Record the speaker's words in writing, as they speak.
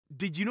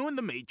Did you know in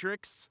The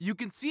Matrix, you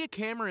can see a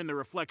camera in the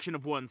reflection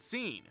of one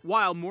scene?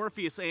 While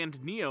Morpheus and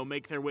Neo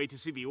make their way to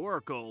see the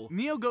Oracle,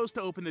 Neo goes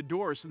to open the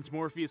door since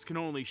Morpheus can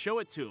only show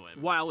it to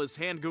him. While his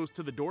hand goes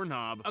to the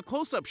doorknob, a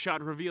close-up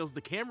shot reveals the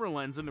camera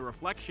lens in the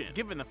reflection.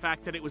 Given the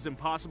fact that it was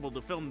impossible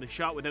to film the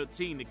shot without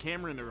seeing the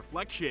camera in the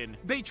reflection,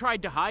 they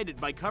tried to hide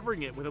it by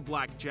covering it with a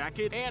black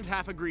jacket and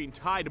half a green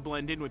tie to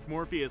blend in with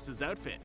Morpheus's outfit.